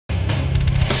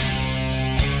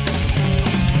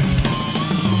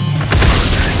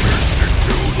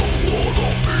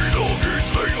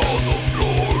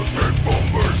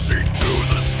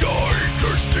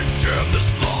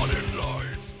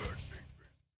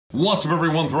What's up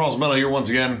everyone, Thralls Metal here once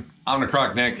again. I'm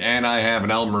Necrotic Nick and I have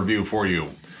an album review for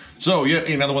you. So yet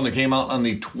another one that came out on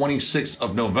the 26th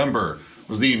of November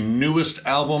was the newest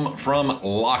album from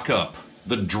Lockup,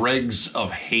 the Dregs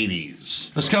of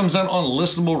Hades. This comes out on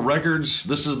Listenable Records.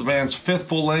 This is the band's fifth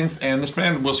full length, and this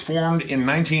band was formed in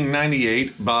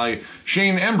 1998 by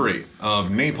Shane Embry of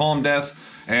Napalm Death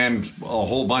and a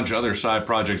whole bunch of other side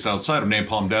projects outside of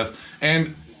Napalm Death.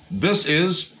 And this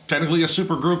is technically a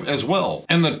supergroup as well.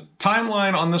 And the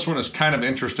timeline on this one is kind of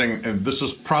interesting, and this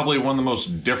is probably one of the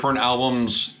most different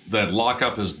albums that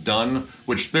Lockup has done,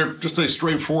 which they're just a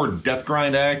straightforward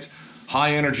deathgrind act,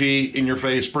 high energy, in your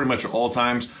face pretty much at all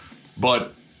times.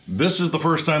 But this is the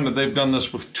first time that they've done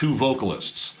this with two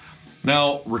vocalists.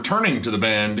 Now, returning to the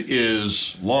band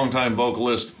is longtime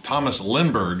vocalist Thomas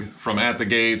Lindberg from At the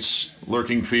Gates,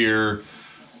 Lurking Fear,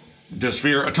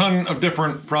 Dysphere, a ton of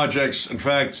different projects. In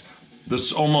fact,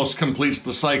 this almost completes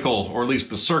the cycle, or at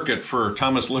least the circuit, for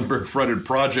Thomas Lindberg fretted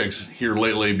projects here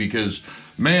lately, because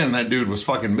man, that dude was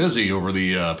fucking busy over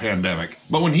the pandemic.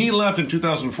 But when he left in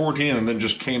 2014 and then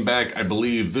just came back, I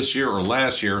believe this year or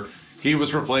last year, he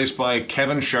was replaced by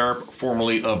Kevin Sharp,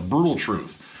 formerly of Brutal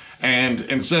Truth. And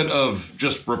instead of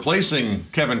just replacing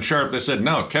Kevin Sharp, they said,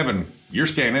 no, Kevin, you're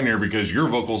staying in here because your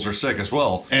vocals are sick as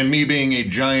well. And me being a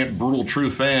giant Brutal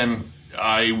Truth fan,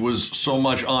 I was so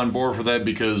much on board for that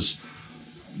because,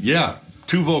 yeah,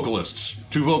 two vocalists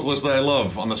that I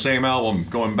love on the same album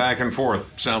going back and forth.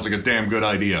 Sounds like a damn good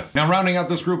idea. Now, rounding out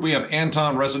this group, we have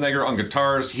Anton Rezenegger on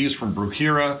guitars. He's from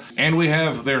Bruhira. And we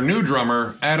have their new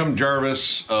drummer, Adam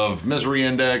Jarvis of Misery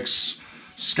Index,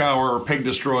 Scour, Pig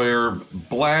Destroyer,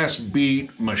 Blast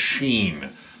Beat Machine.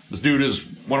 This dude is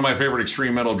one of my favorite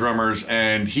extreme metal drummers,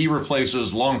 and he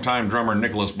replaces longtime drummer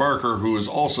Nicholas Barker, who is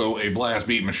also a Blast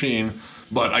Beat Machine,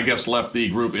 but I guess left the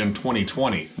group in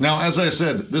 2020. Now, as I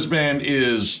said, this band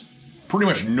is pretty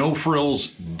much no frills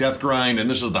death grind, and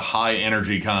this is the high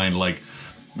energy kind. Like,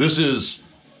 this is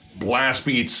blast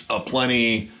beats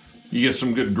aplenty. You get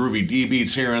some good groovy D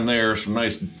beats here and there, some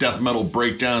nice death metal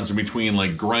breakdowns in between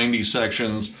like grindy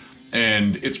sections,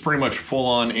 and it's pretty much full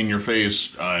on in your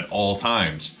face at all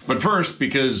times. But first,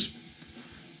 because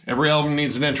every album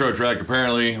needs an intro track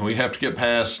apparently, we have to get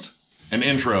past an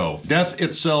intro. Death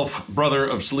Itself, Brother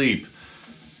of Sleep.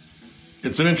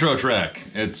 It's an intro track.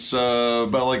 It's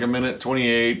about like a minute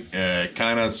 28. It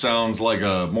kind of sounds like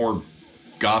a more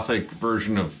gothic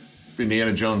version of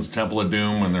Indiana Jones' Temple of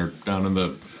Doom when they're down in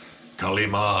the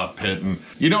Kalima pit. And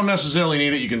you don't necessarily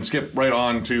need it. You can skip right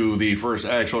on to the first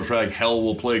actual track, Hell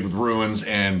Will Plague with Ruins,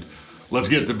 and let's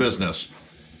get to business.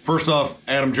 First off,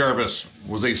 Adam Jarvis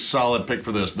was a solid pick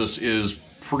for this. This is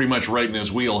pretty much right in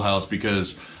his wheelhouse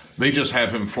because they just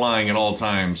have him flying at all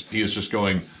times. He is just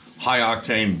going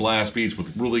high-octane blast beats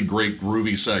with really great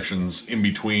groovy sections in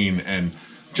between and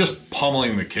just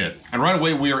pummeling the kit. And right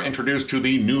away, we are introduced to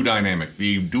the new dynamic,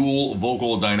 the dual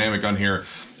vocal dynamic on here.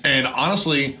 And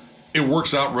honestly, it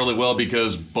works out really well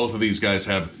because both of these guys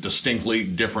have distinctly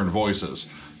different voices.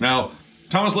 Now,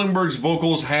 Thomas Lindberg's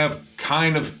vocals have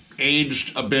kind of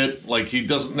aged a bit. Like, he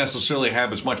doesn't necessarily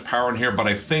have as much power in here, but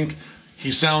I think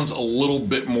he sounds a little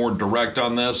bit more direct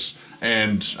on this.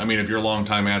 And I mean, if you're a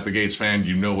longtime At the Gates fan,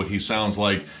 you know what he sounds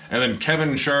like. And then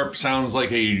Kevin Sharp sounds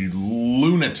like a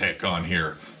lunatic on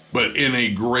here, but in a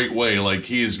great way. Like,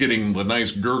 he is getting the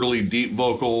nice gurgly deep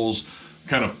vocals,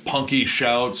 kind of punky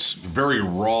shouts, very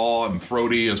raw and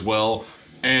throaty as well.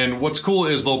 And what's cool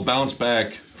is they'll bounce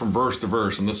back from verse to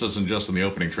verse, and this isn't just in the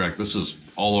opening track, this is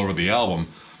all over the album.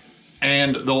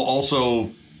 And they'll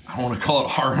also, I don't want to call it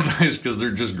harmonize because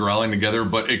they're just growling together,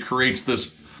 but it creates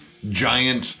this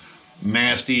giant,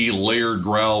 nasty, layered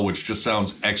growl, which just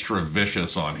sounds extra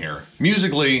vicious on here.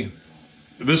 Musically,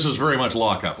 this is very much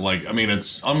Lockup. Like, I mean,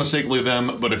 it's unmistakably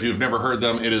them, but if you've never heard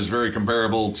them, it is very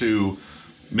comparable to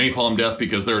Napalm Death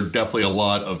because there are definitely a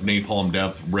lot of Napalm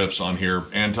Death riffs on here.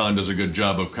 Anton does a good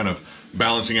job of kind of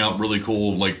balancing out really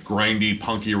cool, like, grindy,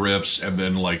 punky riffs and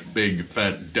then like big,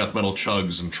 fat death metal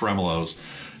chugs and tremolos.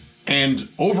 And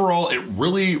overall, it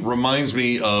really reminds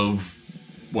me of,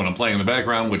 when I'm playing in the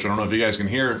background, which I don't know if you guys can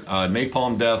hear,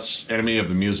 Napalm Death's Enemy of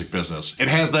the Music Business. It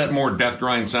has that more death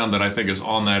grind sound that I think is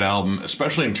on that album,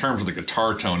 especially in terms of the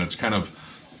guitar tone. It's kind of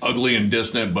ugly and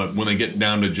dissonant, but when they get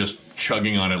down to just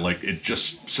chugging on it, like, it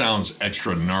just sounds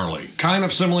extra gnarly. Kind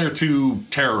of similar to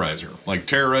Terrorizer. Like,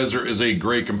 Terrorizer is a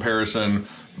great comparison,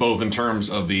 both in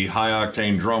terms of the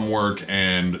high-octane drum work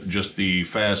and just the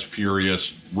fast,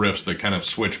 furious riffs that kind of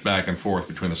switch back and forth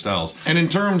between the styles. And in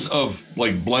terms of,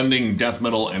 like, blending death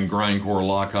metal and grindcore,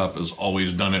 Lockup has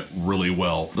always done it really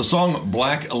well. The song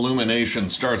Black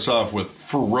Illumination starts off with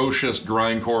ferocious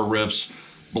grindcore riffs,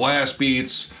 blast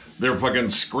beats, They're fucking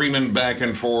screaming back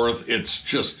and forth. It's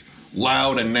just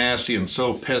loud and nasty and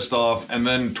so pissed off. And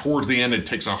then towards the end, it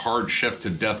takes a hard shift to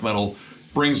death metal,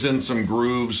 brings in some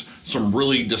grooves, some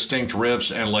really distinct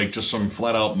riffs, and like just some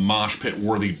flat out mosh pit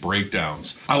worthy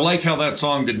breakdowns. I like how that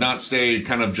song did not stay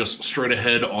kind of just straight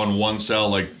ahead on one style.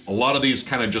 Like a lot of these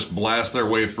kind of just blast their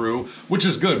way through, which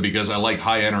is good because I like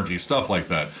high energy stuff like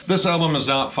that. This album is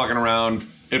not fucking around.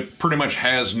 It pretty much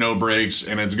has no breaks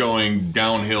and it's going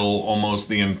downhill almost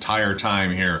the entire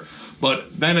time here.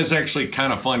 But that is actually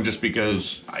kind of fun just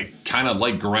because I kind of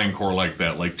like grindcore like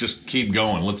that. Like, just keep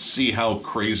going. Let's see how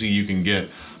crazy you can get.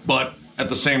 But at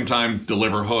the same time,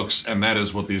 deliver hooks, and that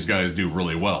is what these guys do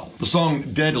really well. The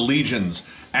song Dead Legions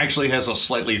actually has a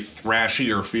slightly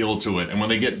thrashier feel to it. And when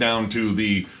they get down to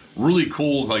the really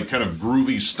cool, like kind of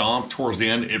groovy stomp towards the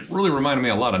end, it really reminded me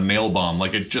a lot of Nail Bomb.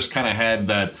 Like, it just kind of had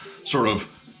that sort of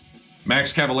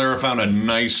Max Cavalera found a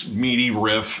nice meaty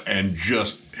riff and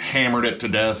just hammered it to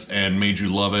death and made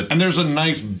you love it. And there's a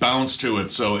nice bounce to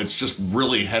it, so it's just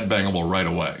really headbangable right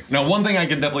away. Now, one thing I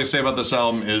can definitely say about this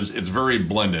album is it's very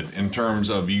blended in terms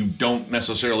of you don't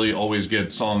necessarily always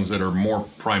get songs that are more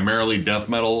primarily death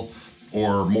metal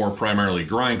or more primarily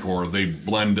grindcore. They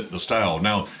blend the style.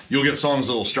 Now, you'll get songs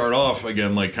that'll start off,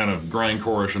 again, like kind of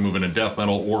grindcore-ish and move into death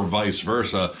metal or vice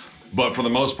versa, but for the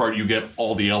most part, you get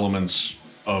all the elements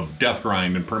of death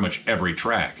grind in pretty much every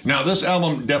track. Now, this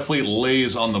album definitely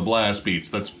lays on the blast beats.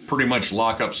 That's pretty much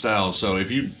Lockup style, so if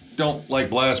you don't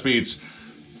like blast beats,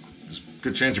 there's a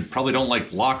good chance you probably don't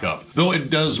like Lockup. Though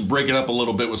it does break it up a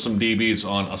little bit with some D beats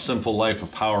on A Sinful Life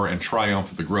of Power and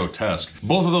Triumph of the Grotesque.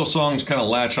 Both of those songs kind of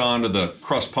latch on to the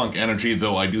crust punk energy,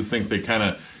 though I do think they kind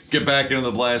of get back into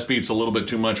the blast beats a little bit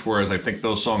too much, whereas I think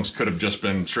those songs could have just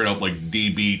been straight up like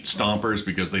D-beat stompers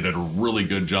because they did a really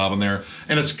good job in there.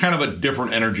 And it's kind of a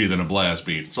different energy than a blast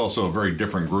beat. It's also a very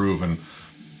different groove and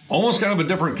almost kind of a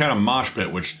different kind of mosh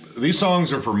pit, which these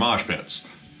songs are for mosh pits.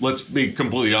 Let's be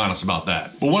completely honest about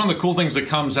that. But one of the cool things that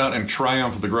comes out in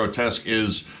Triumph of the Grotesque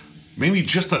is maybe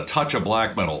just a touch of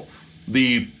black metal.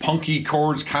 The punky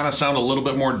chords kind of sound a little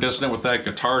bit more dissonant with that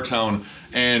guitar tone,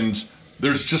 and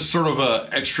there's just sort of a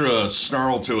extra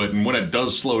snarl to it, and when it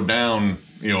does slow down,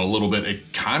 you know, a little bit,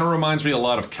 it kind of reminds me a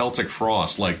lot of Celtic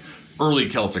Frost, like early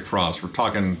Celtic Frost. We're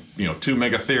talking, you know, 2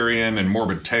 Megatherion and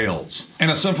Morbid Tales. And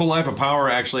A Sinful Life of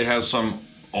Power actually has some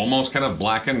almost kind of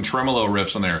blackened tremolo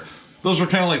riffs in there. Those are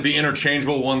kind of like the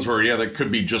interchangeable ones where, yeah, that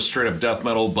could be just straight up death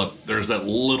metal, but there's that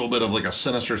little bit of like a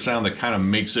sinister sound that kind of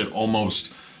makes it almost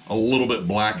a little bit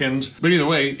blackened. But either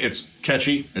way, it's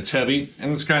catchy, it's heavy,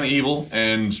 and it's kind of evil,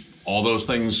 and all those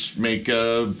things make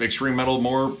extreme metal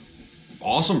more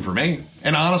awesome for me.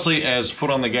 And honestly, as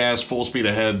foot on the gas, full speed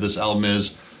ahead this album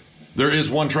is, there is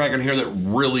one track in here that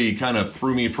really kind of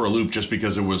threw me for a loop just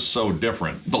because it was so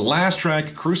different. The last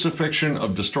track, Crucifixion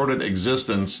of Distorted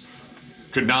Existence,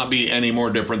 could not be any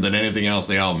more different than anything else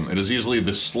in the album. It is easily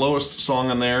the slowest song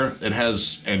on there. It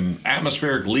has an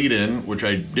atmospheric lead-in, which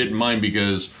I didn't mind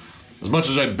because as much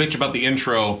as I bitch about the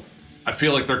intro, I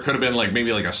feel like there could have been like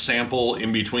maybe like a sample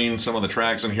in between some of the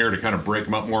tracks in here to kind of break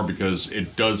them up more, because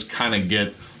it does kind of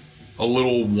get a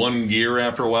little one gear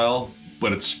after a while,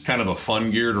 but it's kind of a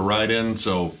fun gear to ride in,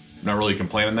 so not really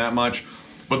complaining that much.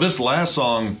 But this last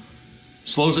song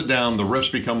slows it down, the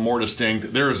riffs become more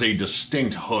distinct. There is a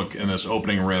distinct hook in this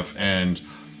opening riff, and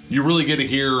you really get to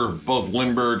hear both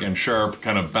Lindbergh and Sharp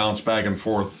kind of bounce back and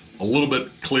forth a little bit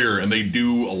clearer, and they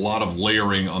do a lot of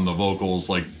layering on the vocals,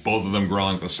 like both of them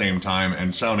growling at the same time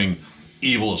and sounding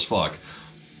evil as fuck.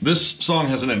 This song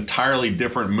has an entirely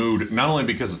different mood, not only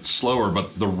because it's slower,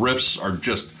 but the riffs are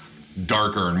just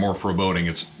darker and more foreboding.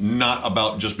 It's not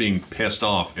about just being pissed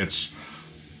off. It's,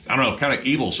 I don't know, kind of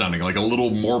evil sounding, like a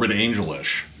little Morbid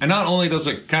Angel-ish. And not only does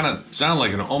it kind of sound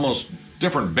like an almost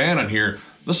different band on here,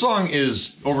 the song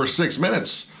is over 6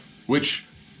 minutes, which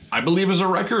I believe is a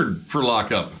record for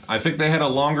Lockup. I think they had a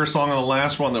longer song on the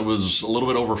last one that was a little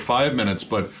bit over 5 minutes,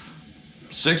 but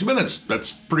 6 minutes,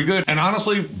 that's pretty good. And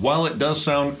honestly, while it does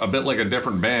sound a bit like a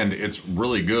different band, it's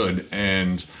really good,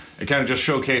 and it kind of just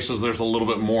showcases there's a little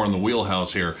bit more in the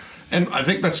wheelhouse here. And I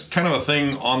think that's kind of a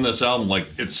thing on this album, like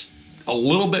it's a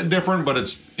little bit different, but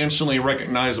it's instantly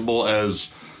recognizable as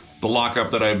the Lockup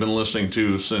that I've been listening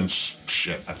to since,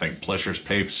 shit, I think Pleasure's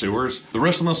Paved Sewers. The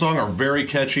riffs on the song are very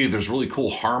catchy. There's really cool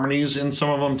harmonies in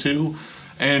some of them too.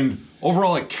 And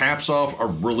overall, it caps off a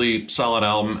really solid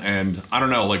album. And I don't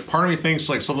know, like part of me thinks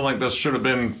like something like this should have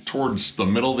been towards the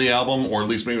middle of the album, or at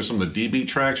least maybe some of the D-beat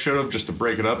tracks should have, just to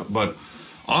break it up. But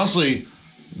honestly,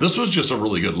 this was just a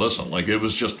really good listen. Like it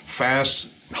was just fast,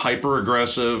 hyper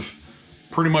aggressive,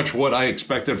 pretty much what I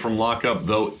expected from Lockup,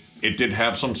 though it did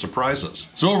have some surprises.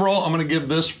 So overall, I'm gonna give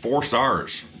this 4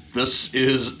 stars. this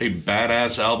is a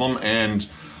badass album, and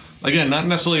again, not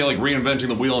necessarily like reinventing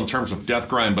the wheel in terms of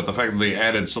deathgrind, but the fact that they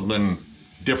added something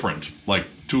different, like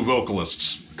 2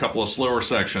 vocalists, a couple of slower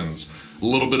sections, a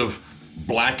little bit of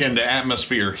blackened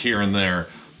atmosphere here and there.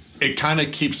 It kind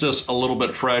of keeps this a little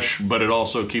bit fresh, but it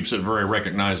also keeps it very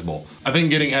recognizable. I think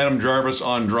getting Adam Jarvis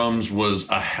on drums was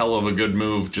a hell of a good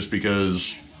move, just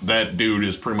because that dude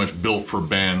is pretty much built for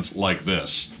bands like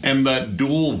this. And that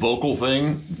dual vocal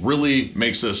thing really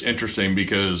makes this interesting,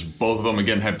 because both of them,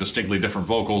 again, have distinctly different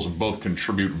vocals and both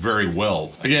contribute very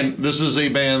well. Again, this is a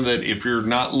band that if you're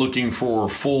not looking for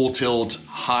full tilt,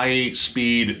 high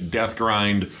speed death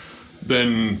grind,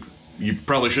 then you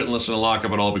probably shouldn't listen to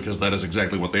Lockup at all, because that is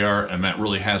exactly what they are, and that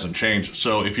really hasn't changed.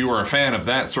 So if you are a fan of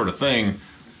that sort of thing,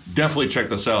 definitely check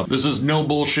this out. This is no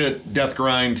bullshit death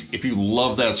grind. If you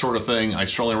love that sort of thing, I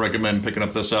strongly recommend picking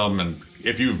up this album. And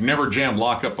if you've never jammed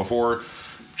Lockup before,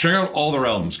 check out all their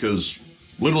albums, because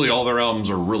literally all their albums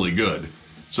are really good.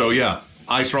 So yeah,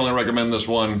 I strongly recommend this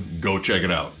one. Go check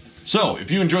it out. So if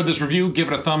you enjoyed this review, give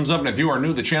it a thumbs up, and if you are new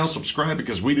to the channel, subscribe,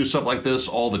 because we do stuff like this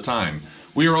all the time.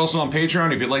 We are also on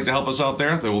Patreon. If you'd like to help us out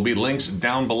there will be links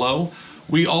down below.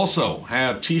 We also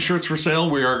have t-shirts for sale.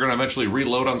 We are going to eventually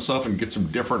reload on stuff and get some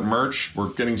different merch.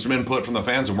 We're getting some input from the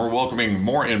fans, and we're welcoming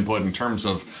more input in terms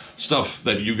of stuff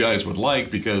that you guys would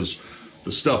like, because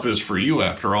the stuff is for you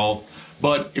after all.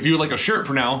 But if you would like a shirt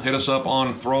for now, hit us up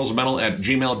on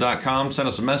thrallsmetal@gmail.com. Send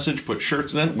us a message, put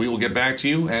shirts in it. We will get back to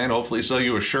you and hopefully sell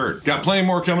you a shirt. Got plenty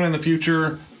more coming in the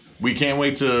future. We can't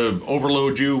wait to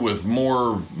overload you with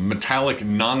more metallic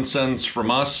nonsense from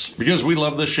us, because we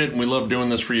love this shit and we love doing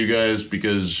this for you guys,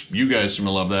 because you guys seem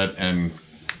to love that, and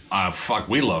fuck,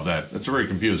 we love that. It's very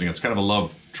confusing. It's kind of a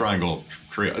love triangle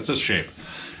trio. It's this shape.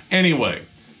 Anyway,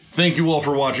 thank you all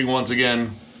for watching once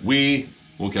again. We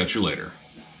will catch you later.